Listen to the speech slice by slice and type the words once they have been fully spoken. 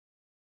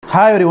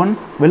Hi everyone,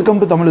 welcome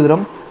to Udhiram.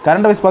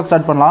 Current Affairs Park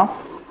start பண்ணலாம்.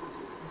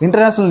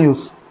 International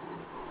news.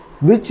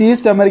 Which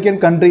East American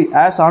country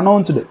has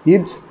announced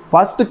its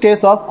first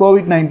case of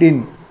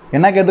COVID-19?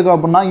 என்ன கேட்டிருக்கோம்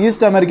அப்படின்னா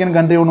east American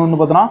country ஒன்று வந்து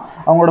பார்த்தோன்னா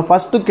அவங்களோட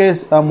first case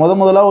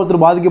முதல்ல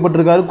ஒருத்தர்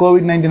பாதிக்கப்பட்டிருக்காரு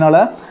COVID-19னால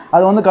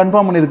அது வந்து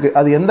கன்ஃபார்ம் பண்ணியிருக்கு.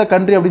 அது எந்த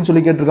கண்ட்ரி அப்படின்னு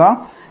சொல்லி கேட்டிருக்கான்.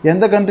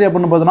 எந்த கண்ட்ரி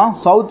அப்படின்னு பார்த்தோன்னா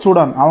சவுத்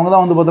சூடான். அவங்க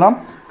தான் வந்து பார்த்தோன்னா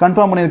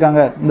கன்ஃபார்ம்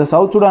பண்ணியிருக்காங்க. இந்த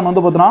சவுத் சூடான்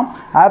வந்து பார்த்தோன்னா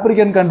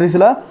ஆப்பிரிக்கன்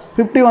கண்ட்ரீஸில்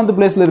 51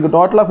 பிளேஸில் இருக்குது.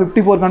 டோட்டலாக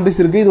 54 கண்ட்ரிஸ்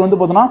இருக்குது. இது வந்து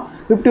பார்த்தோன்னா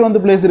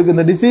 51 பிளேஸ் இருக்குது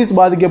இந்த டிசீஸ்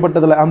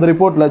பாதிக்கப்பட்டதில் அந்த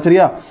ரிப்போர்ட்டில்.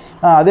 சரியா,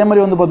 அதே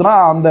மாதிரி வந்து பார்த்தோன்னா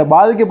அந்த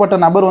பாதிக்கப்பட்ட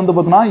நபர் வந்து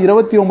பார்த்தோன்னா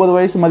 29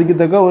 வயசு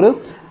மதிக்கத்தக்க ஒரு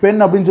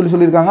பெண் அப்படின்னு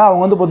சொல்லியிருக்காங்க.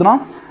 அவங்க வந்து பார்த்தோன்னா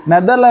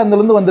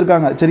நெதர்லாந்துலேருந்து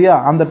வந்திருக்காங்க. சரியா,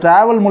 அந்த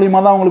ட்ராவல் மூலிமா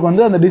தான் அவங்களுக்கு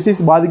வந்து அந்த டிசீஸ்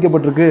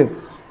பாதிக்கப்பட்டிருக்கு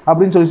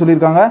அப்படின்னு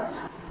சொல்லியிருக்காங்க.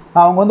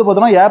 அவங்க வந்து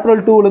பார்த்தோன்னா ஏப்ரல்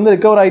 2லேருந்து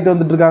ரெக்கவர் ஆகிட்டு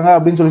வந்துட்டு இருக்காங்க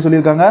அப்படின்னு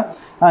சொல்லியிருக்காங்க.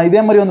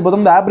 இதே மாதிரி வந்து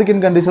பார்த்தோம்னா இந்த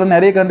ஆப்பிரிக்கன் கண்ட்ரீஸில்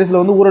நிறைய கண்ட்ரீஸில்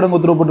வந்து ஊரடங்கு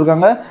உத்தரவு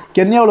போட்டிருக்காங்க.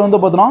 கென்யாவில் வந்து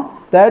பார்த்தோன்னா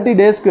 30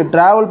 டேஸ்க்கு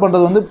ட்ராவல்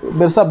பண்ணுறது வந்து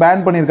பெருசாக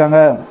பேன் பண்ணியிருக்காங்க.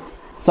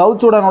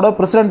 சவுத் சூடானோட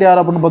பிரசிடென்ட்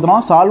யார் அப்படின்னு பார்த்தோன்னா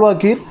சால்வா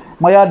கீர்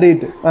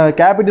மயார்டிட்.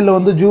 கேபிட்டலில்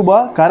வந்து ஜூபா.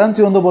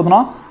 கரன்சி வந்து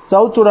பார்த்தோன்னா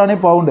சவுத் சூடானே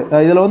பவுண்டு.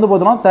 இதில் வந்து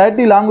பார்த்தோன்னா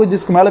 30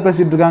 லாங்குவேஜஸ்க்கு மேலே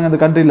பேசிகிட்டு இருக்காங்க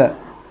இந்த கண்ட்ரியில்.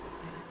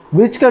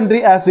 Which country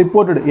has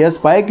reported a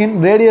spike in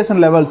radiation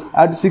levels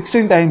at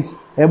 16 times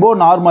above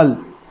normal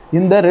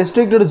in the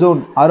restricted zone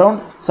around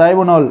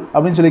Saibonal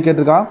அப்படின்னு சொல்லி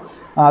கேட்டிருக்கான்.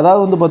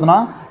 அதாவது வந்து பார்த்தோன்னா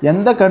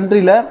எந்த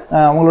கண்ட்ரியில்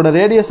அவங்களோட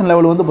ரேடியேஷன்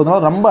லெவல் வந்து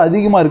பார்த்தோன்னா ரொம்ப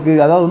அதிகமாக இருக்குது,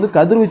 அதாவது வந்து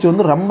கதிர்வீச்சு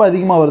வந்து ரொம்ப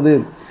அதிகமாக வருது,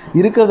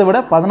 இருக்கிறத விட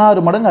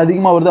 16 மடங்கு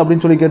அதிகமாக வருது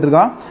அப்படின்னு சொல்லி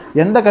கேட்டிருக்கான்.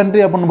 எந்த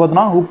கண்ட்ரி அப்படின்னு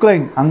பார்த்தோன்னா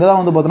உக்ரைன். அங்கே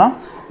தான் வந்து பார்த்தோன்னா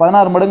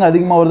 16 மடங்கு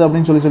அதிகமாக வருது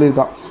அப்படின்னு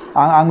சொல்லியிருக்கான்.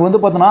 அங்கே வந்து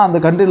பார்த்தோன்னா அந்த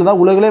கண்ட்ரியில்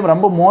தான் உலகிலே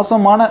ரொம்ப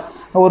மோசமான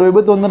ஒரு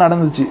விபத்து வந்து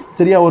நடந்துச்சு.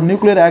 சரியா, ஒரு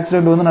நியூக்ளியர்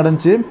ஆக்சிடென்ட் வந்து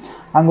நடந்துச்சு.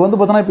 அங்கே வந்து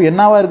பார்த்தோன்னா இப்போ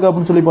என்னவா இருக்குது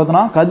அப்படின்னு சொல்லி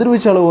பார்த்தோன்னா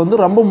கதிர்வீச்சு அளவு வந்து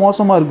ரொம்ப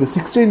மோசமாக இருக்குது.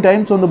 16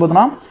 டைம்ஸ் வந்து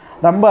பார்த்தோன்னா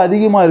ரொம்ப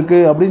அதிகமாக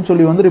இருக்குது அப்படின்னு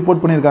சொல்லி வந்து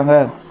ரிப்போர்ட் பண்ணியிருக்காங்க.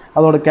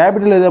 அதோட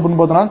கேபிட்டல் எது அப்படின்னு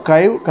பார்த்தோன்னா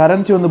கைவ்.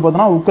 கரன்சி வந்து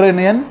பார்த்தோன்னா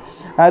உக்ரைனியன்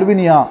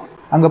அர்வினியா.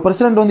 அங்கே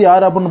பிரசிடென்ட் வந்து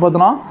யார் அப்படின்னு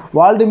பார்த்தோன்னா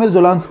Vladimir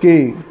Zelensky.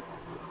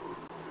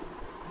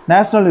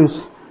 National news.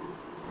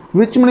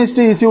 Which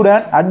ministry issued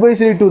an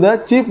advisory to the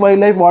chief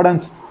wildlife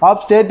wardens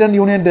of state and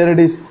union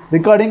territories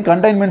regarding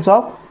containments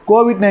of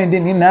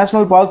COVID-19 in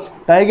national parks,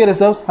 tiger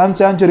reserves and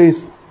sanctuaries?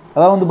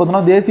 அதாவது வந்து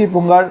பார்த்தோன்னா தேசிய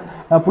பூங்கா,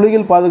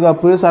 புலிகள்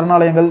பாதுகாப்பு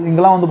சரணாலயங்கள்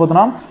இங்கெல்லாம் வந்து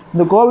பார்த்தோன்னா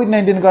இந்த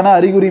COVID-19க்கான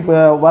அறிகுறி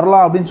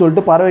வரலாம் அப்படின்னு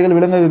சொல்லிட்டு பறவைகள்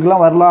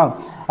விலங்குகளுக்கெல்லாம் வரலாம்,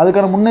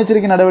 அதுக்கான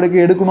முன்னெச்சரிக்கை நடவடிக்கை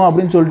எடுக்கணும்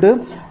அப்படின்னு சொல்லிட்டு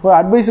ஒரு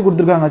அட்வைஸ்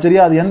கொடுத்துருக்காங்க.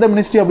 சரியா, அது எந்த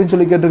மினிஸ்ட்ரி அப்படின்னு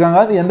சொல்லி கேட்டிருக்காங்க.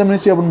 அது எந்த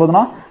மினிஸ்ட்ரி அப்படின்னு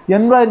பார்த்தோன்னா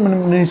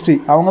என்வாயன்மெண்ட் மினிஸ்ட்ரி.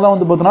 அவங்க தான்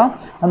வந்து பார்த்தோன்னா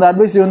அந்த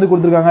அட்வைஸை வந்து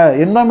கொடுத்துருக்காங்க.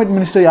 என்வாயன்மெண்ட்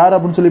மினிஸ்டர் யார்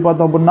அப்படின்னு சொல்லி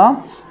பார்த்தோம் அப்படின்னா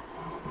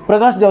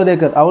பிரகாஷ்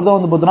ஜவடேகர். அவர் தான்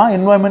வந்து பார்த்தோன்னா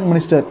என்வாயன்மெண்ட்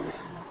மினிஸ்டர்.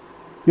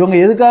 இவங்க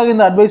எதுக்காக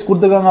இந்த அட்வைஸ்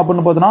கொடுத்துருக்காங்க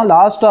அப்படின்னு பார்த்தோன்னா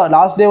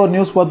லாஸ்ட் டே ஒரு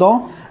நியூஸ் பார்த்தோம்.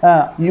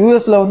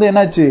 யூஎஸில் வந்து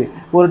என்னாச்சு,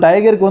 ஒரு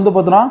டைகருக்கு வந்து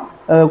பார்த்தோன்னா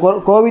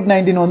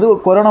COVID-19 வந்து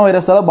கொரோனா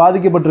வைரஸால்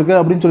பாதிக்கப்பட்டிருக்கு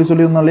அப்படின்னு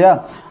சொல்லியிருந்தோம் இல்லையா,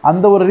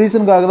 அந்த ஒரு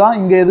ரீசனுக்காக தான்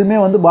இங்கே எதுவுமே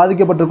வந்து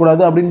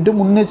பாதிக்கப்பட்டிருக்கூடாது அப்படின்ட்டு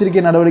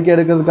முன்னெச்சரிக்கை நடவடிக்கை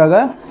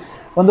எடுக்கிறதுக்காக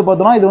வந்து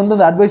பார்த்தோன்னா இது வந்து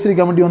அந்த அட்வைசரி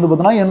கமிட்டி வந்து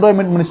பார்த்தோன்னா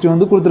என்வாயன்மெண்ட் மினிஸ்ட்ரி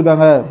வந்து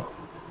கொடுத்துருக்காங்க.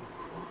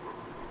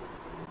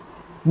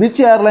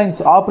 Which airlines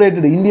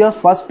operated India's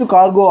first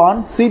cargo on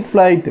seat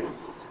flight?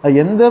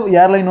 எந்த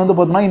ஏர்லைன் வந்து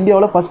பார்த்தோன்னா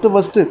இந்தியாவில்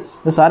ஃபஸ்ட்டு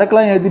இந்த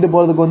சரக்குலாம் ஏற்றிட்டு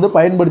போகிறதுக்கு வந்து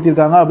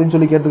பயன்படுத்தியிருக்காங்க அப்படின்னு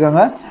சொல்லி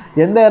கேட்டிருக்காங்க.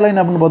 எந்த ஏர்லைன்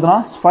அப்படின்னு பார்த்தோன்னா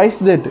ஸ்பைஸ்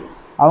ஜெட்.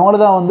 அவங்கள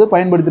தான் வந்து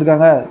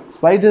பயன்படுத்தியிருக்காங்க.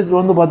 ஸ்பைஸ் ஜெட்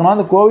வந்து பார்த்தோன்னா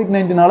இந்த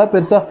COVID-19னால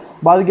பெருசாக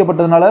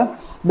பாதிக்கப்பட்டதுனால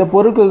இந்த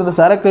பொருட்கள் இந்த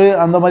சரக்கு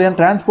அந்த மாதிரியான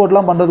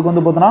டிரான்ஸ்போர்ட்லாம் பண்ணுறதுக்கு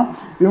வந்து பார்த்தோன்னா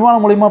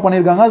விமானம் மூலிமா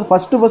பண்ணியிருக்காங்க. அது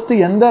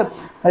ஃபஸ்ட்டு எந்த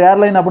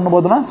ஏர்லைன் அப்படின்னு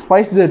பார்த்தோன்னா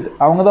ஸ்பைஸ் ஜெட்.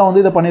 அவங்க தான்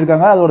வந்து இதை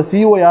பண்ணியிருக்காங்க. அதோட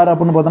CEO யார்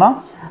அப்படின்னு பார்த்தோன்னா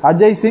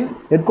அஜய் சிங்.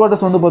 ஹெட்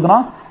குவார்ட்டர்ஸ் வந்து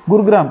பார்த்தோன்னா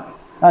குருகிராம்.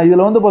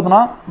 இதில் வந்து பார்த்தோன்னா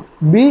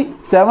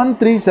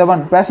B737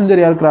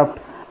 பேசஞ்சர் ஏர்க்ராஃப்ட்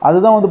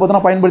அதுதான் வந்து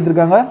பார்த்தோன்னா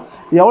பயன்படுத்தியிருக்காங்க.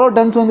 எவ்வளோ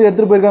டன்ஸ் வந்து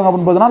எடுத்துகிட்டு போயிருக்காங்க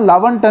அப்படின்னு பார்த்தோன்னா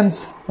 11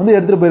 டன்ஸ் வந்து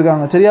எடுத்துகிட்டு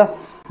போயிருக்காங்க. சரியா,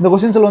 இந்த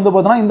கொஸ்டின்ஸில் வந்து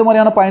பார்த்தோன்னா இந்த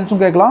மாதிரியான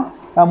பாயிண்ட்ஸும் கேட்கலாம்.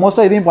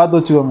 மோஸ்ட்டாக இதையும் பார்த்து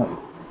வச்சுக்கோங்க.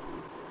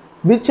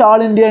 Which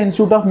All India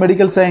Institute of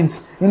Medical Science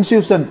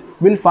institution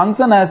will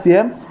function as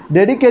a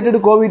dedicated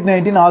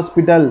COVID-19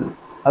 hospital?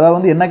 அதாவது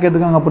வந்து என்ன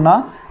கேட்டிருக்காங்க அப்படின்னா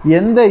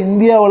எந்த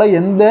இந்தியாவில்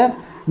எந்த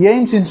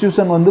எய்ம்ஸ்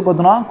இன்ஸ்டியூஷன் வந்து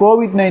பார்த்தோன்னா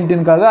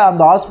COVID-19க்காக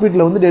அந்த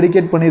ஹாஸ்பிட்டலை வந்து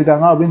டெடிகேட்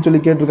பண்ணியிருக்காங்க அப்படின்னு சொல்லி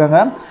கேட்டிருக்காங்க.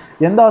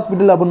 எந்த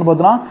ஹாஸ்பிட்டல் அப்படின்னு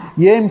பார்த்தோன்னா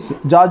எய்ம்ஸ்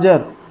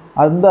ஜார்ஜர்.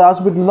 அந்த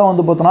ஹாஸ்பிட்டல் தான்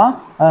வந்து பார்த்தோன்னா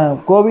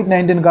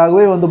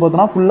COVID-19க்காகவே வந்து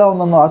பார்த்தோன்னா ஃபுல்லாக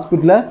வந்து அந்த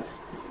ஹாஸ்பிட்டலை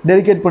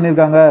டெடிகேட்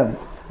பண்ணியிருக்காங்க.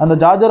 அந்த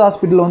ஜார்ஜர்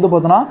ஹாஸ்பிட்டல் வந்து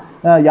பார்த்தோன்னா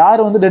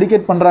யார் வந்து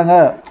டெடிகேட் பண்ணுறாங்க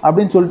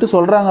அப்படின்னு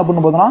சொல்கிறாங்க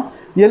அப்படின்னு பார்த்தோன்னா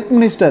ஹெல்த்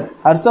மினிஸ்டர்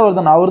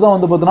ஹர்ஷவர்தன். அவர் தான்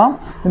வந்து பார்த்தோன்னா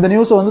இந்த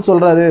நியூஸை வந்து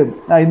சொல்கிறாரு.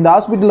 இந்த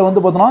ஹாஸ்பிட்டலில்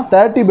வந்து பார்த்தோன்னா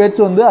 30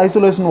 பெட்ஸ் வந்து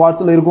ஐசோலேஷன்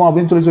வார்ட்ஸில் இருக்கும்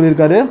அப்படின்னு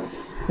சொல்லியிருக்காரு.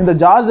 இந்த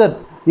ஜார்ஜர்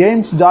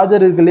எய்ம்ஸ்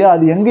ஜார்ஜர் இருக்கு இல்லையா,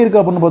 அது எங்கே இருக்குது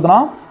அப்படின்னு பார்த்தோன்னா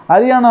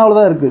ஹரியானாவில்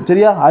தான் இருக்குது.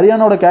 சரியா,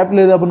 ஹரியானாவோட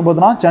கேபிட்டல் எது அப்படின்னு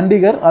பார்த்தோன்னா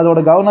சண்டிகர். அதோட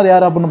கவர்னர்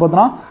யார் அப்படின்னு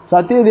பார்த்தோன்னா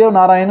சத்யதேவ்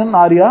நாராயணன்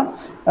ஆர்யா.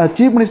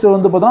 சீஃப் மினிஸ்டர்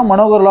வந்து பார்த்தோன்னா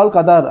மனோகர் லால்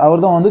கத்தார்.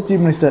 அவர் தான் வந்து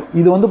சீஃப் மினிஸ்டர்.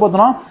 இது வந்து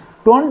பார்த்தோன்னா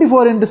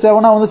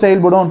 24/7 வந்து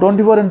செயல்படும்.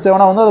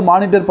 24/7 வந்து அதை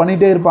மானிட்டர்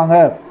பண்ணிகிட்டே இருப்பாங்க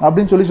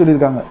அப்படின்னு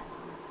சொல்லியிருக்காங்க.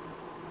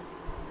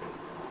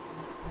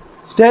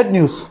 State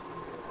news.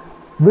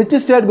 Which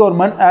state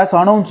government has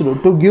announced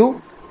to give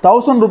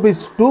 1000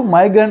 rupees to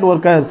migrant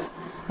workers?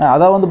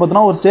 அதாவது வந்து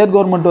பார்த்தோன்னா ஒரு ஸ்டேட்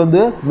கவர்மெண்ட்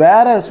வந்து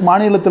வேறு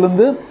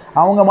மாநிலத்திலேருந்து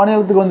அவங்க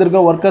மாநிலத்துக்கு வந்திருக்க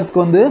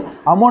ஒர்க்கர்ஸ்க்கு வந்து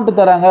அமௌண்ட்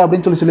தராங்க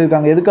அப்படின்னு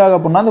சொல்லியிருக்காங்க. எதுக்காக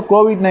அப்படின்னா இந்த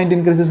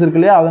கோவிட்-19 கிரைசிஸ் இருக்கு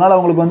இல்லையா, அதனால்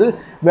அவங்களுக்கு வந்து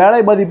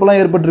வேலை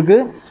பாதிப்புலாம் ஏற்பட்டிருக்கு.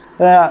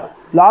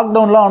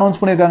 லாக்டவுன்லாம் அனௌன்ஸ்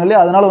பண்ணியிருக்காங்க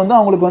இல்லையா, அதனால் வந்து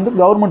அவங்களுக்கு வந்து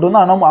கவர்மெண்ட் வந்து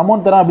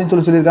அமௌண்ட் தரேன் அப்படின்னு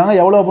சொல்லியிருக்காங்க.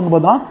 எவ்வளோ அப்படின்னு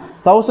பார்த்தோன்னா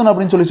 1000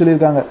 அப்படின்னு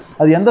சொல்லியிருக்காங்க.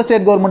 அது எந்த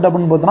ஸ்டேட் கவர்மெண்ட்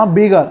அப்படின்னு பார்த்தோன்னா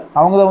பீகார்.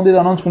 அவங்க தான் வந்து இதை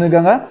அனௌன்ஸ்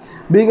பண்ணியிருக்காங்க.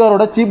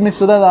 பீகாரோட சீஃப்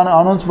மினிஸ்டர் தான் இதை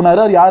அனௌன்ஸ்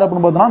பண்ணார். அது யார்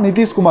அப்படின்னு பார்த்தோன்னா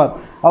நிதிஷ்குமார்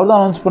அவர் தான்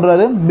அனௌன்ஸ்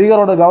பண்ணுறாரு.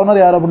 பீகாரோட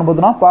கவர்னர் யார் அப்படின்னு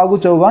பார்த்தோன்னா பாகு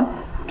Chouhan.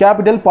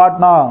 Capital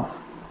Patna.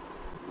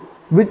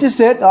 Which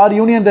state or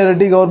union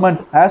territory government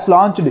has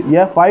launched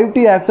a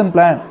 5T action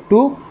plan to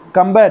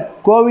combat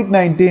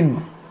COVID-19?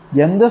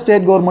 எந்த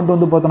ஸ்டேட் கவர்மெண்ட்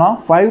வந்து பார்த்தோன்னா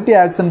 5T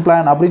ஆக்ஷன்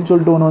பிளான் அப்படின்னு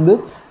சொல்லிட்டு ஒன்று வந்து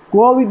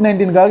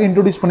கோவிட்-19க்காக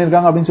இன்ட்ரோடியூஸ்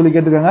பண்ணியிருக்காங்க அப்படின்னு சொல்லி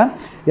கேட்டிருக்காங்க.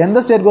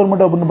 எந்த ஸ்டேட்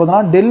கவர்மெண்ட் அப்படின்னு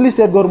பார்த்தோன்னா டெல்லி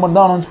ஸ்டேட் கவர்மெண்ட்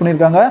தான் அனௌன்ஸ்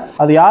பண்ணியிருக்காங்க.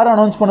 அது யார்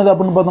அனௌன்ஸ் பண்ணது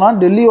அப்படின்னு பார்த்தோன்னா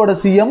டெல்லியோட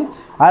சிஎம்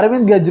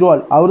அரவிந்த்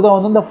கெஜ்ரிவால் அவர் தான்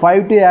வந்து இந்த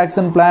 5T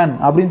ஆக்ஷன் பிளான்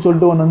அப்படின்னு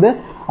சொல்லிட்டு ஒன்று வந்து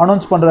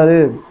அனௌன்ஸ் பண்ணுறாரு.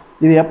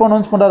 இது எப்போ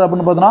அனௌன்ஸ் பண்ணுறாரு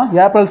அப்படின்னு பார்த்தோன்னா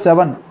April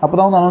 7 அப்போ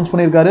தான் வந்து அனௌன்ஸ்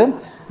பண்ணியிருக்காரு.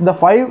 இந்த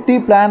 5T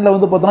பிளானில்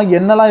வந்து பார்த்தோன்னா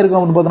என்னெல்லாம் இருக்கும்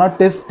அப்படின்னு பார்த்தோன்னா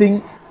testing,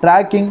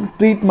 tracking,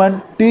 treatment,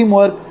 team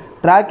work,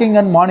 tracking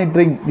and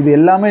monitoring இது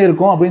எல்லாமே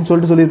இருக்கும் அப்படின்னு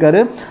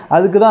சொல்லியிருக்காரு.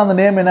 அதுக்கு தான் அந்த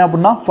நேம் என்ன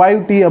அப்படின்னா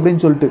 5T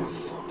அப்படின்னு சொல்லிட்டு.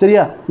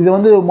 சரியா, இது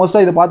வந்து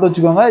மோஸ்ட்டாக இதை பார்த்து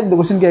வச்சுக்கோங்க. இந்த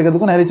கொஸ்டின்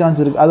கேட்கறதுக்கும் நிறைய சான்ஸ்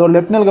இருக்குது. அதோட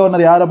லெப்டினன்ட்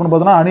கவர்னர் யார் அப்படின்னு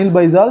பார்த்தோன்னா அனில்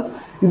பைஜால்.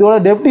 இதோட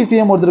டெப்டி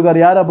சிஎம் ஒருத்தருக்கார்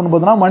யார் அப்படின்னு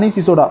பார்த்தோன்னா மணிஷ்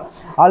சிசோடா.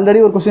 ஆல்ரெடி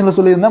ஒரு கொஸ்டினில்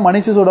சொல்லியிருந்தேன்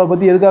மணிஷ் சிசோடா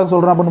பற்றி எதுக்காக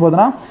சொல்கிறேன் அப்படின்னு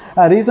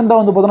பார்த்தோன்னா ரீசெண்டாக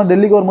வந்து பார்த்தோன்னா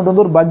டெல்லி கவர்மெண்ட்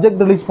வந்து ஒரு பட்ஜெட்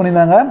ரிலீஸ்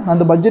பண்ணியிருந்தாங்க.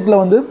 அந்த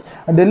பட்ஜெட்டில் வந்து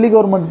டெல்லி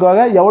கவர்மெண்ட்டுக்காக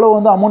எவ்வளோ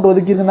வந்து அமௌண்ட்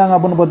ஒதுக்கியிருந்தாங்க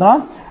அப்படின்னு பார்த்தோன்னா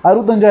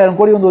 65,000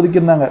 கோடி வந்து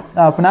ஒதுக்கியிருந்தாங்க.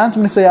 ஃபினான்ஸ்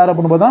மினிஸ்டர் யார்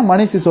அப்படின்னு பார்த்தோன்னா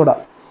Manish Sisoda.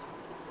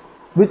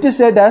 Which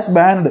state has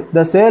banned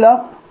the sale of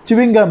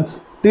chewing gums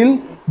till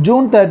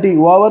June 30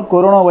 over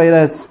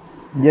coronavirus?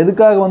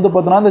 எதுக்காக வந்து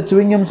பார்த்தோன்னா இந்த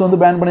chewing gums வந்து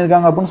பேன்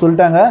பண்ணியிருக்காங்க அப்படின்னு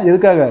சொல்லிட்டாங்க.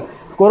 எதுக்காக?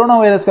 கொரோனா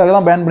வைரஸ்க்காக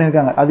தான் பேன்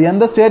பண்ணியிருக்காங்க. அது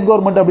எந்த ஸ்டேட்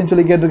கவர்மெண்ட் அப்படின்னு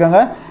சொல்லி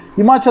கேட்டிருக்காங்க.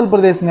 இமாச்சல்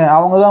பிரதேஷ்ங்க.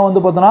 அவங்க தான்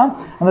வந்து பார்த்தோன்னா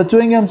அந்த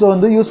chewing gums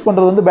வந்து யூஸ்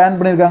பண்ணுறது வந்து பேன்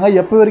பண்ணியிருக்காங்க.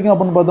 எப்போ வரைக்கும்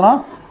அப்படின்னு பார்த்தோன்னா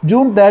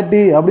June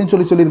 30 அப்படின்னு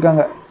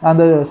சொல்லியிருக்காங்க.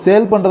 அந்த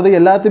சேல் பண்ணுறது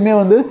எல்லாத்தையுமே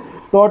வந்து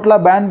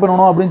டோட்டலாக பேன்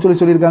பண்ணணும் அப்படின்னு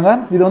சொல்லியிருக்காங்க.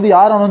 இது வந்து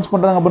யார் அனௌன்ஸ்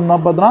பண்ணுறாங்க அப்படின்னு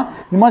பார்த்தோன்னா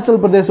Himachal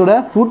பிரதேஷோட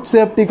food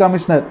safety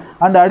commissioner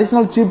and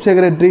additional chief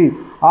secretary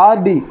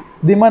RT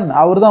திமன்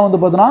அவர் தான் வந்து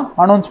பார்த்தோன்னா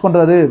அனௌன்ஸ்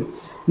பண்ணுறாரு.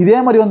 இதே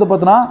மாதிரி வந்து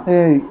பார்த்தோன்னா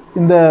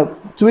இந்த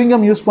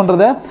சுவிங்கம் யூஸ்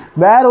பண்ணுறத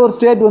வேற ஒரு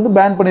ஸ்டேட் வந்து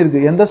பேன் பண்ணியிருக்கு.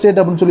 எந்த ஸ்டேட்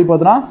அப்படின்னு சொல்லி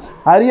பார்த்தோன்னா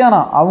ஹரியானா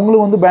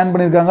அவங்களும் வந்து பேன்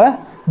பண்ணியிருக்காங்க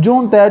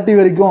June 30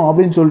 வரைக்கும்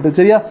அப்படின்னு சொல்லிட்டு.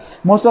 சரியா,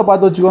 மோஸ்ட்டாக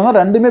பார்த்து வச்சுக்கோங்க.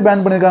 ரெண்டுமே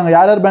பேன் பண்ணியிருக்காங்க.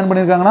 யார் யார் பேன்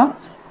பண்ணியிருக்காங்கன்னா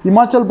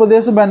இமாச்சல்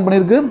பிரதேஷும் பேன்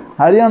பண்ணியிருக்கு,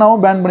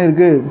 ஹரியானாவும் பேன்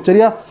பண்ணியிருக்கு.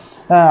 சரியா,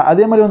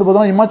 அதே மாதிரி வந்து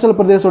பார்த்தோன்னா இமாச்சல்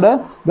பிரதேஷோட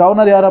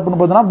கவர்னர் யார் அப்படின்னு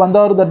பார்த்தோன்னா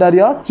பந்தாரு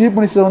தட்டாரியா. சீஃப்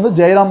மினிஸ்டர் வந்து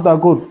ஜெயராம்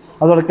தாக்கூர்.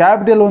 அதோட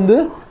கேபிட்டல் வந்து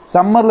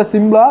சம்மரில்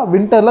Shimla,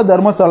 வின்டரில்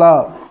Dharamshala.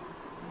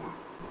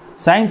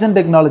 Science and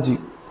technology.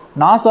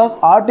 NASA's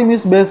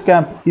Artemis base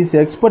camp is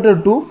expected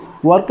to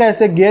work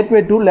as a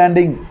gateway to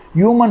landing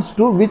humans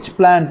to which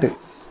plant?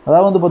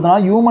 அதாவது வந்து பார்த்தோன்னா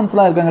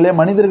ஹியூமன்ஸ்லாம் இருக்காங்க இல்லையா,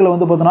 மனிதர்களை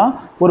வந்து பார்த்தோன்னா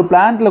ஒரு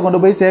பிளான்ட்டில்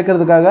கொண்டு போய்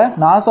சேர்க்கறதுக்காக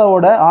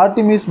நாசாவோட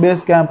ஆர்டிமிஸ்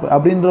பேஸ் கேம்ப்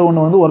அப்படின்ற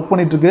ஒன்று வந்து ஒர்க்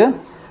பண்ணிகிட்ருக்கு.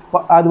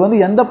 அது வந்து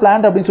எந்த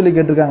பிளான்ட் அப்படின்னு சொல்லி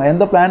கேட்டிருக்காங்க.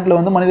 எந்த பிளான்ட்டில்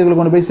வந்து மனிதர்களை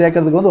கொண்டு போய்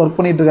சேர்க்கறதுக்கு வந்து ஒர்க்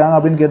பண்ணிட்டு இருக்காங்க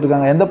அப்படின்னு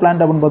கேட்டிருக்காங்க. எந்த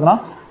பிளான்ட் அப்படின்னு பார்த்தோன்னா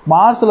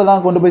மார்ஸில்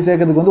தான் கொண்டு போய்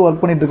சேர்க்கறதுக்கு வந்து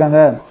ஒர்க் பண்ணிட்டு இருக்காங்க.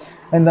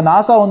 இந்த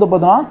நாசா வந்து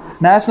பார்த்தோன்னா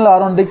national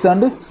aeronautics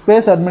and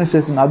space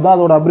administration அதுதான்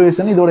அதோட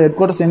அப்ரிவேஷன். இதோட ஹெட்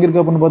குவார்ட்டர்ஸ் எங்கே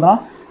இருக்குது அப்படின்னு பார்த்தோன்னா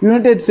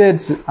யுனைடெட்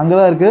ஸ்டேட்ஸ் அங்கே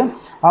தான் இருக்குது.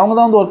 அவங்க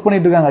தான் வந்து ஒர்க்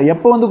பண்ணிட்டு இருக்காங்க.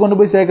 எப்போ வந்து கொண்டு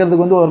போய்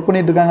சேர்க்கறதுக்கு வந்து ஒர்க்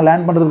பண்ணிட்டு இருக்காங்க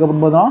லேண்ட் பண்ணுறதுக்கு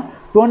அப்படின்னு பார்த்தோன்னா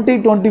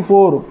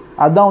 2024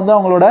 அதுதான் வந்து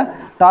அவங்களோட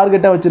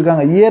டார்கெட்டாக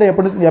வச்சுருக்காங்க. இயர்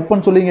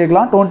எப்போன்னு சொல்லி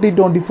கேட்கலாம்.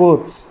 2024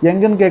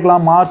 எங்கன்னு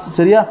கேட்கலாம். மார்ஸ்.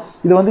 சரியா,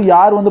 இது வந்து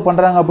யார் வந்து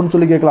பண்ணுறாங்க அப்படின்னு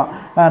சொல்லி கேட்கலாம்.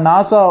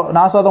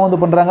 நாசா தான்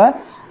வந்து பண்ணுறாங்க.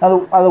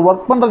 அதை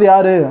ஒர்க் பண்ணுறது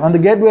யார், அந்த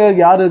கேட்வே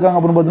யார் இருக்காங்க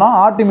அப்படின்னு பார்த்தோன்னா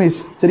ஆர்டிமிஸ்.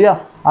 சரியா,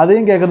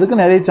 அதையும்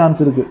கேட்கறதுக்கு நிறைய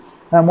சான்ஸ் இருக்குது.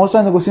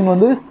 மோஸ்ட்டாக இந்த கொஸ்டின்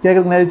வந்து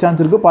கேட்கறதுக்கு நிறைய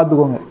சான்ஸ் இருக்குது,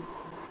 பார்த்துக்கோங்க.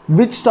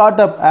 Which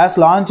startup has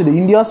launched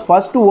India's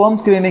first home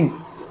screening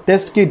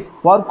test kit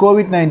for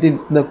COVID-19?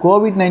 இந்த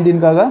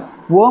COVID-19க்காக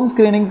ஹோம்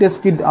ஸ்க்ரீனிங்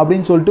டெஸ்ட் கிட்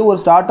அப்படின்னு சொல்லிட்டு ஒரு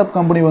ஸ்டார்ட் அப்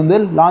கம்பெனி வந்து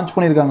லான்ச்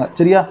பண்ணியிருக்காங்க.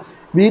 சரியா,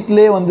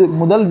 வீட்டிலே வந்து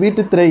முதல்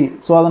வீட்டு திரை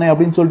சோதனை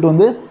அப்படின்னு சொல்லிட்டு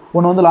வந்து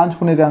ஒன்று வந்து லான்ச்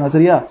பண்ணியிருக்காங்க.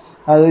 சரியா,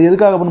 அது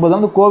எதுக்காக அப்படின்னு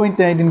பார்த்தா இந்த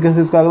COVID-19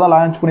 கேசஸ்க்காக தான்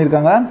லான்ச்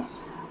பண்ணியிருக்காங்க.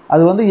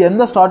 அது வந்து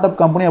எந்த ஸ்டார்ட்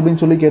அப் கம்பெனி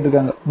அப்படின்னு சொல்லி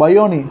கேட்டிருக்காங்க.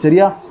 பயோனி.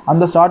 சரியா,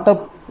 அந்த ஸ்டார்ட்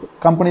அப்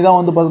கம்பெனி தான்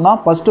வந்து பார்த்தோன்னா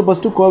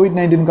first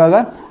COVID-19க்காக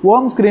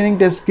home screening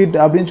test kit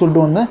அப்படின்னு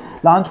சொல்லிட்டு வந்து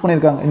லான்ச்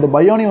பண்ணியிருக்காங்க. இந்த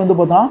பயோனி வந்து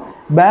பார்த்தோன்னா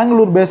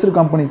பெங்களூர் பேஸ்டு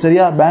கம்பெனி.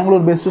 சரியா,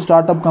 Bangalore based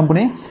start up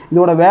company.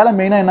 இதோட வேலை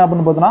மெயினாக என்ன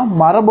அப்படின்னு பார்த்தோன்னா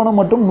மரபணு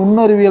மற்றும்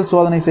நுண்ணறிவியல்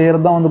சோதனை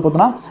செய்கிறது தான் வந்து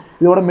பார்த்தோன்னா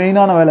இதோட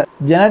மெயினான வேலை.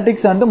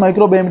 ஜெனட்டிக்ஸ் அண்ட்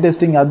மைக்ரோபயோம்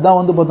டெஸ்டிங் அதுதான்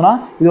வந்து பார்த்தோன்னா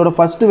இதோட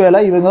ஃபஸ்ட்டு வேலை.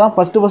 இவங்க தான்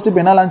ஃபஸ்ட்டு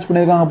இப்போ என்ன லான்ச்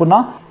பண்ணியிருக்காங்க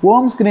அப்படின்னா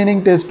ஹோம்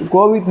ஸ்க்ரீனிங் டெஸ்ட்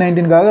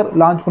COVID-19க்காக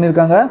லான்ச்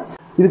பண்ணியிருக்காங்க.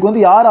 இதுக்கு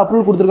வந்து யார்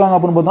அப்ரூவல் கொடுத்துருக்காங்க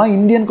அப்படின்னு பார்த்தோன்னா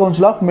Indian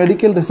council of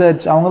medical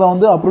research அவங்க தான்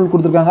வந்து அப்ரூவல்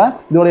கொடுத்துருக்காங்க.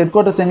 இதோட ஹெட்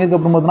குவார்ட்டர்ஸ் எங்கே இருக்குது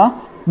அப்படின்னு பார்த்தோன்னா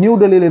நியூ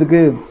டெல்லியில்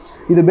இருக்குது.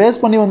 இது பேஸ்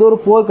பண்ணி வந்து ஒரு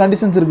 4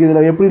 கண்டிஷன்ஸ் இருக்குது.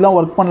 இதில் எப்படிலாம்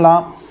ஒர்க்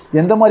பண்ணலாம்,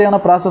 எந்த மாதிரியான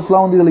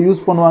ப்ராசஸ்லாம் வந்து இதில்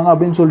யூஸ் பண்ணுவாங்க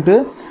அப்படின்னு சொல்லிட்டு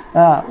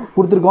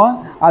கொடுத்துருக்கோம்.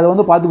 அதை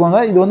வந்து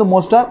பார்த்துக்கோங்க. இது வந்து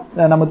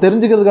மோஸ்ட்டாக நம்ம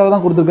தெரிஞ்சுக்கிறதுக்காக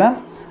தான் கொடுத்துருக்கேன்,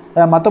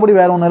 மற்றபடி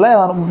வேறு ஒன்றும் இல்லை.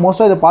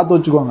 மோஸ்ட்டாக இதை பார்த்து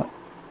வச்சுக்கோங்க.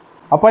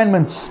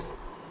 Appointments.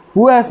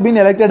 Who has been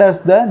elected as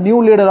the new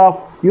leader of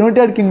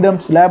United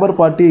Kingdom's Labour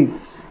Party?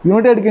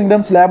 United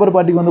kingdoms labour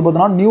பார்ட்டிக்கு வந்து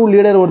பார்த்தோன்னா நியூ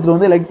லீடர் ஒருத்தர்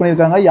வந்து எலெக்ட்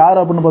பண்ணியிருக்காங்க. யார்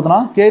அப்படின்னு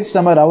பார்த்தோன்னா கேர்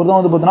ஸ்டமர். அவர் தான்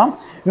வந்து பார்த்தோன்னா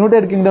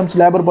United kingdoms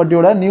labour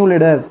பார்ட்டியோட new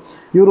leader.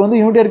 இவர் வந்து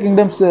United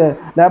kingdoms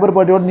labour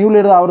பார்ட்டியோட new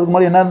leader ஆகிறதுக்கு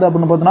முன்னாடி என்ன இருந்தார்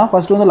அப்படின்னு பார்த்தோன்னா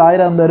ஃபர்ஸ்ட் வந்து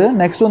லாயராக இருந்தார்.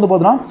 நெக்ஸ்ட் வந்து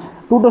பார்த்தோன்னா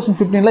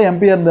 2015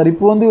 எம்பியாக இருந்தார்.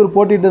 இப்போ வந்து இவர்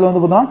போட்டியிட்டதில்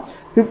வந்து பார்த்தோன்னா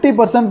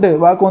 50%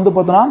 வாக்கு வந்து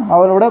பார்த்தோன்னா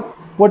அவரோட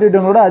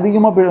போட்டியிட்டவங்களோட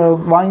அதிகமாக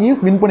வாங்கி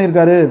வின்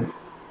பண்ணியிருக்காரு.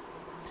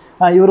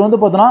 இவர் வந்து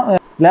பார்த்தோன்னா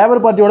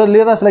லேபர் பார்ட்டியோட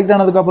லீடராக செலக்ட்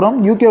ஆனதுக்கப்புறம்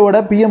யூகேவோட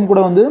பிஎம் கூட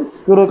வந்து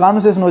இவர் ஒரு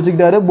கான்வர்சேஷன்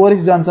வச்சுக்கிட்டாரு,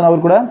 போரிஸ் ஜான்சன்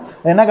அவர் கூட.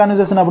 என்ன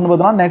கான்வர்சேஷன் அப்படின்னு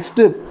பார்த்தோன்னா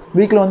நெக்ஸ்ட்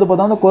வீக்கில் வந்து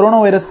பார்த்தோன்னா இந்த கொரோனா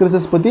வைரஸ்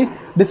கிரைசிஸ் பற்றி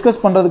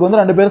டிஸ்கஸ் பண்ணுறதுக்கு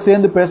வந்து 2 பேரும்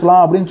சேர்ந்து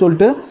பேசலாம் அப்படின்னு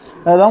சொல்லிட்டு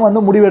அதான்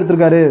வந்து முடிவு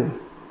எடுத்திருக்காரு.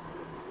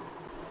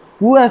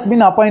 Who has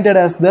been appointed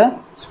as the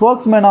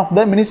spokesman of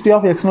the Ministry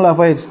of External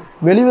Affairs?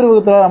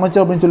 வெளியுறவுத்துறை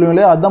அமைச்சர் அப்படின்னு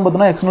சொல்லுவீங்களே, அதுதான்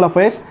பார்த்தோன்னா எக்ஸ்டர்னல்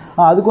அஃபேர்ஸ்.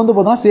 அதுக்கு வந்து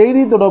பார்த்தோன்னா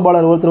செய்தி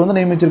தொடர்பாளர் ஒருத்தர் வந்து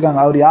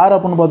நியமிச்சிருக்காங்க. அவர் யார்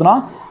அப்படின்னு பார்த்தோன்னா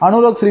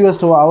அனுராக்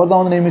ஸ்ரீவஸ்தவா. அவர்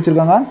தான் வந்து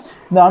நியமிச்சிருக்காங்க.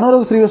 இந்த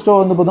அனுராக் ஸ்ரீவஸ்தவா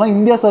வந்து பார்த்தோன்னா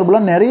இந்தியா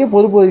சார்பில் நிறைய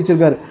பொறுப்பு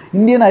வகிச்சிருக்காரு.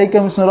 இந்தியன் ஹை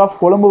கமிஷனர் ஆஃப்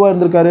கொலம்போவாக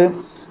இருந்திருக்காரு.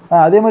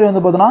 அதே மாதிரி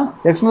வந்து பார்த்தோன்னா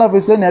எக்ஸ்டர்னல்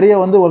அஃபேர்ஸில் நிறைய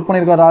வந்து ஒர்க்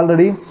பண்ணியிருக்காரு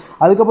ஆல்ரெடி.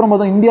 அதுக்கப்புறம்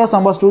பார்த்தோன்னா இந்தியா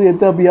அம்பாசிடர்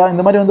எத்தியோப்பியா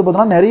இந்த மாதிரி வந்து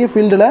பார்த்தோன்னா நிறைய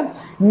ஃபீல்டில்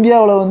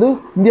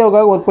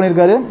இந்தியாவுக்காக ஒர்க்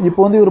பண்ணியிருக்காரு. இப்போ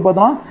வந்து இவர்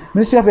பார்த்தோன்னா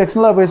மினிஸ்ட்ரி ஆஃப்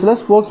எக்ஸ்டர்னல் அஃபேர்ஸில்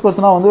ஸ்போக்ஸ்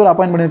பர்சனாக வந்து இவர்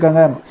அப்பாயின்ட்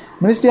பண்ணியிருக்காங்க.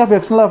 மினிஸ்ட்ரி ஆஃப்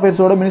எக்ஸ்டர்னல்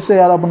அஃபேர்ஸோட மினிஸ்டர்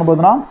யார் அப்படின்னு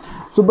பார்த்தோன்னா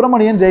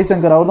சுப்பிரமணியன்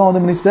ஜெய்சங்கர். அவர் தான்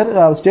வந்து மினிஸ்டர்.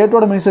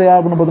 ஸ்டேட்டோட மினிஸ்டர் யார்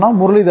அப்படின்னு பார்த்தோன்னா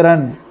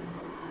Muralidharan.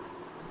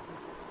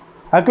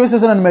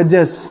 Acquisition and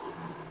mergers.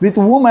 With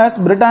whom has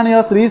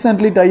Britannia's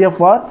recently tie up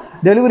for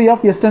delivery of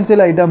essential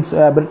items?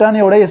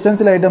 பிரிட்டானியாவோட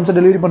essential ஐட்டம்ஸை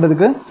delivery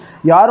பண்ணுறதுக்கு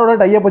யாரோட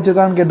டைப்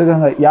வச்சிருக்காங்கன்னு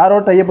கேட்டிருக்காங்க.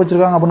 யாரோட டைப்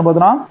வச்சிருக்காங்க அப்படின்னு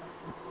பார்த்தோன்னா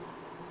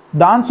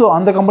டான்ஸோ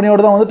அந்த கம்பெனியோட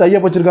தான் வந்து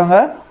டைப் வச்சிருக்காங்க.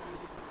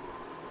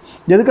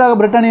 எதுக்காக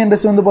பிரிட்டானியா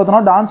இண்டஸ்ட்ரி வந்து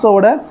பார்த்தோன்னா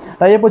டான்ஸோட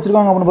டைப்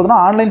வச்சிருக்காங்க அப்படின்னு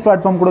பார்த்தோன்னா ஆன்லைன்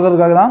பிளாட்ஃபார்ம்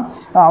கொடுக்கறதுக்காக தான்.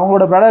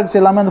 அவங்களோட ப்ராடக்ட்ஸ்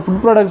எல்லாமே அந்த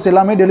ஃபுட் ப்ராடக்ட்ஸ்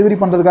எல்லாமே டெலிவரி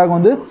பண்ணுறதுக்காக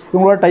வந்து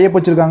இவங்களோட டைப்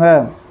வச்சிருக்காங்க.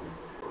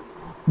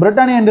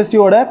 பிரிட்டானியா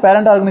இண்டஸ்ட்ரியோட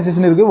பேரண்ட்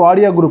ஆர்கனைசேஷன் இருக்குது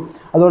வாடியா குரூப்.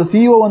 அதோட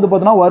சிஇஓ வந்து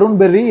பார்த்தோன்னா வருண்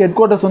பெர்ரி. ஹெட்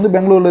குவார்ட்டர்ஸ் வந்து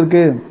பெங்களூரில்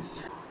இருக்குது.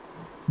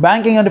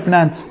 Banking and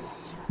finance.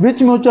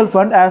 Which mutual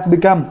fund has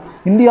become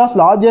India's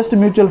largest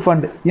mutual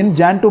fund in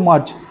Jan to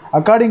March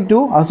according to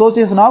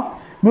association of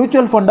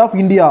mutual fund of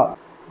India.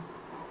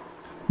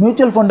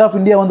 Mutual fund of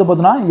India வந்து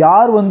பார்த்தோன்னா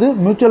யார் வந்து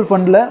mutual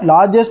ஃபண்டில்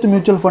largest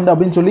mutual fund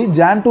அப்படின்னு சொல்லி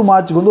Jan to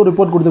March வந்து ஒரு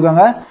report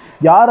கொடுத்துருக்காங்க.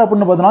 யார்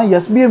அப்படின்னு பார்த்தோன்னா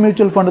எஸ்பிஐ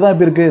மியூச்சுவல் ஃபண்ட் தான்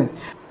இப்போ இருக்குது.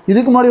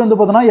 இதுக்கு முன்னாடி வந்து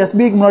பார்த்தோன்னா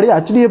எஸ்பிஐக்கு முன்னாடி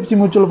HDFC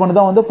மியூச்சுவல் ஃபண்ட்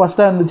தான் வந்து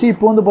ஃபஸ்ட்டாக இருந்துச்சு.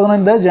 இப்போ வந்து பார்த்தோன்னா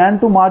இந்த Jan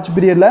to March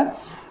பீரியடில்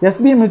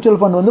எஸ்பிஐ மியூச்சுவல்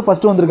ஃபண்ட் வந்து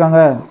ஃபஸ்ட்டு வந்திருக்காங்க.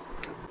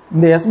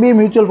 இந்த எஸ்பிஐ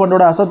மியூச்சுவல்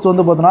ஃபண்டோட அசட்ஸ்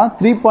வந்து பார்த்தோன்னா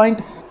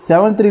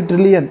 3.73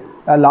 ட்ரில்லியன்.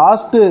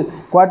 லாஸ்ட்டு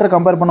குவார்ட்டர்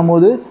கம்பேர்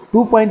பண்ணும்போது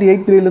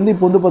 2.83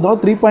 இப்போ வந்து பார்த்தோன்னா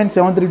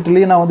 3.73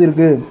 ட்ரில்லியனாக வந்து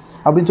இருக்குது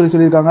அப்படின்னு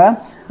சொல்லியிருக்காங்க.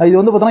 இது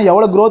வந்து பார்த்தோன்னா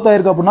எவ்வளோ க்ரோத்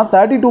ஆயிருக்கு அப்படின்னா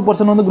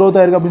 32% வந்து க்ரோத்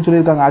ஆயிருக்கு அப்படின்னு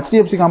சொல்லியிருக்காங்க.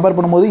 HDFC கம்பேர்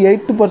பண்ணும்போது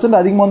 8%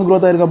 அதிகமாக வந்து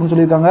க்ரோத் ஆயிருக்கு அப்படின்னு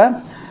சொல்லியிருக்காங்க.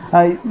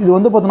 இது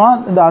வந்து பார்த்தோன்னா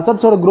இந்த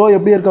அசட்ஸோட க்ரோ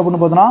எப்படி இருக்குது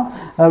அப்படின்னு பார்த்தோன்னா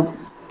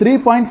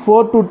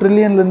 3.42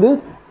 ட்ரில்லியன்லேருந்து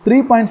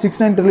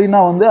 3.69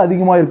 ட்ரில்லியனாக வந்து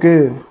அதிகமாக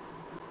இருக்குது.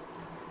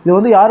 இது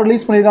வந்து யார்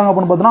ரிலீஸ் பண்ணியிருக்காங்க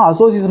அப்படின்னு பார்த்தோன்னா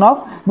association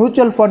of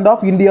mutual fund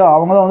of India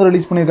அவங்க தான் வந்து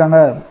ரிலீஸ் பண்ணியிருக்காங்க.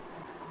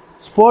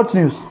 Sports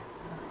news.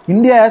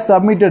 India has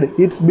submitted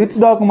it's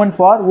bits document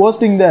for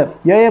hosting the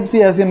AFC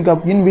Asian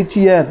cup in which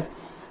year?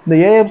 இந்த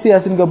AFC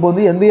ஏசியன் கப்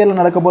வந்து எந்த இயரில்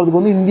நடக்க போகிறதுக்கு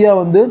வந்து இந்தியா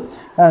வந்து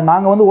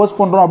நாங்கள் வந்து ஹோஸ்ட்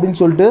பண்ணுறோம் அப்படின்னு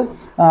சொல்லிட்டு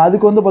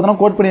அதுக்கு வந்து பார்த்தோன்னா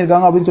கோட்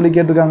பண்ணியிருக்காங்க அப்படின்னு சொல்லி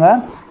கேட்டிருக்காங்க.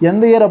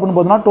 எந்த இயர் அப்படின்னு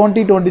பார்த்தோன்னா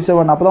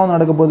 2027 அப்போ தான் வந்து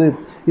நடக்க போகுது.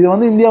 இது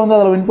வந்து இந்தியா வந்து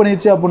அதில் வின்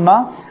பண்ணிடுச்சு அப்படின்னா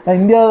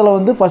இந்தியாவில்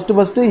வந்து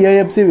ஃபஸ்ட்டு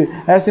AFC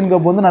ஏசியன்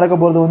கப் வந்து நடக்க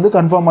போகிறது வந்து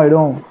கன்ஃபார்ம்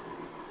ஆகிடும்.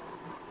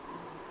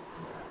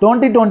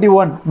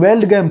 2021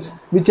 World Games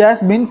which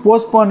has been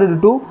postponed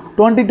to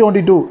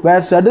 2022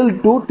 were scheduled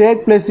to take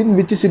place in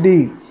which city?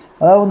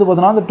 அதாவது வந்து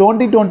பார்த்தோன்னா இந்த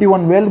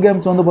 2021 வேர்ல்டு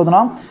கேம்ஸ் வந்து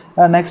பார்த்தோன்னா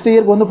நெக்ஸ்ட்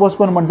இயருக்கு வந்து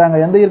போஸ்ட்போன் பண்ணிட்டாங்க.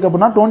 எந்த இயருக்கு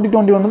அப்படின்னா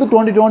 2021 வந்து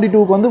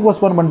 2022க்கு வந்து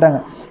போஸ்ட்போன் பண்ணிட்டாங்க.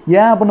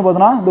 ஏன் அப்படின்னு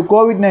பார்த்தோன்னா இந்த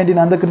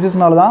COVID-19 அந்த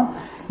கிரிசிஸ்னால தான்.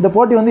 இந்த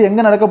போட்டி வந்து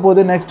எங்கே நடக்க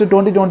போகுது நெக்ஸ்ட்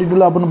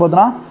 2022 அப்படின்னு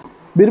பார்த்தோன்னா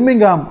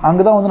பிர்மிங்ஹாம்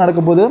அங்கே தான் வந்து நடக்க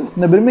போகுது.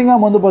 இந்த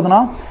பிர்மிங்ஹாம் வந்து பார்த்தோன்னா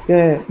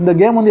இந்த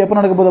கேம் வந்து எப்போ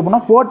நடக்க போகுது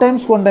அப்படின்னா 4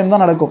 times 1 time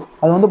தான் நடக்கும்.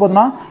 அது வந்து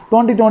பார்த்தோன்னா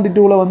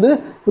 2022 வந்து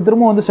இப்போ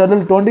திரும்ப வந்து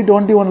ஷெட்யூல்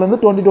 2021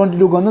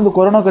 2022க்கு வந்து இந்த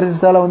கொரோனா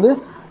கிரைசிஸால் வந்து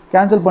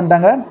கேன்சல்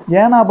பண்ணிட்டாங்க.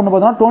 ஏன்னா அப்படின்னு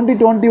பார்த்தோன்னா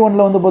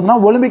 2021 வந்து பார்த்தோன்னா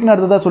ஒலிம்பிக்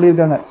நடத்ததா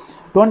சொல்லியிருக்காங்க.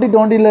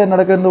 2020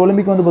 நடக்கிற இந்த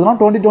ஒலிம்பிக் வந்து பார்த்தோன்னா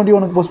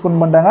 2021க்கு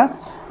போஸ்ட்போன் பண்ணிட்டாங்க.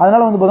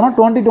 அதனால் வந்து பார்த்தோன்னா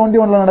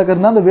 2021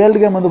 நடக்கிற அந்த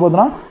வேர்ல்டு கேம் வந்து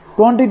பார்த்தோன்னா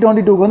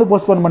 2022க்கு வந்து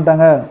போஸ்ட்போன்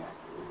பண்ணிட்டாங்க.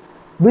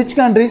 Which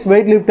country's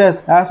weightlifters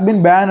has been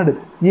banned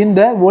in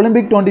the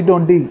Olympic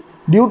 2020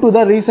 due to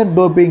the recent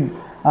doping?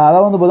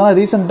 அதாவது வந்து பார்த்தோன்னா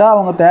ரீசெண்டாக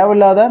அவங்க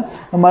தேவையில்லாத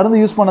மருந்து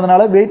யூஸ்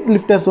பண்ணதுனால வெயிட்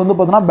லிஃப்டர்ஸ் வந்து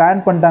பார்த்தோன்னா பேன்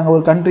பண்ணிட்டாங்க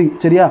ஒரு கண்ட்ரி.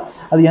 சரியா,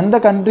 அது எந்த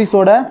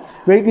கண்ட்ரிஸோட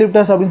வெயிட்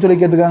லிஃப்டர்ஸ் அப்படின்னு சொல்லி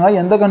கேட்டிருக்காங்க.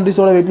 எந்த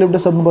கண்ட்ரிஸோட வெயிட்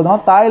லிஃப்டர்ஸ் அப்படின்னு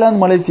பார்த்தோன்னா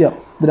தாய்லாந்து, மலேசியா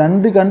இது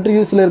 2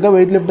 கண்ட்ரிஸில் இருக்க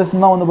வெயிட் லிஃப்டர்ஸ்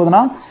தான் வந்து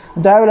பார்த்தோன்னா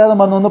தேவையில்லாத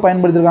மருந்து வந்து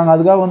பயன்படுத்தியிருக்காங்க.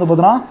 அதுக்காக வந்து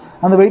பார்த்தோன்னா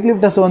அந்த வெயிட்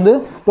லிஃப்டர்ஸ் வந்து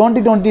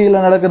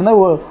 2020 நடக்கிற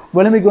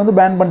ஒலிம்பிக் வந்து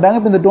பேன் பண்ணிட்டாங்க.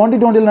 இப்போ இந்த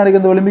 2020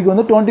 நடக்கிற ஒலிம்பிக்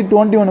வந்து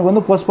 2021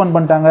 வந்து போஸ்ட்போன்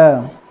பண்ணிட்டாங்க.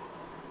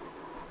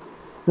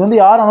 இது வந்து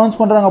யார் அனௌன்ஸ்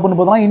பண்ணுறாங்க அப்படின்னு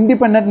பார்த்தோன்னா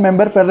independent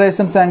member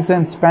federation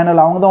sanctions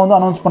panel அவங்க தான் வந்து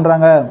அனௌன்ஸ்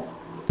பண்ணுறாங்க.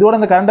 இதோட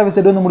இந்த கரண்ட் அஃபேர்ஸ்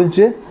வந்து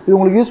முடிஞ்சு. இது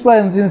உங்களுக்கு யூஸ்ஃபுல்லாக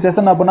இருந்துச்சு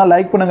செஷன் அப்படின்னா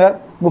லைக் பண்ணுங்கள்,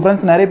 உங்கள்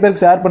ஃப்ரெண்ட்ஸ் நிறைய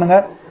பேருக்கு ஷேர்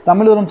பண்ணுங்கள்.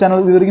 தமிழ் உதிரம்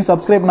சேனல் இது வரைக்கும்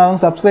சப்ஸ்கிரைப்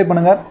பண்ணாதவங்க சப்ஸ்கிரைப்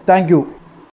பண்ணுங்கள். தேங்க்யூ.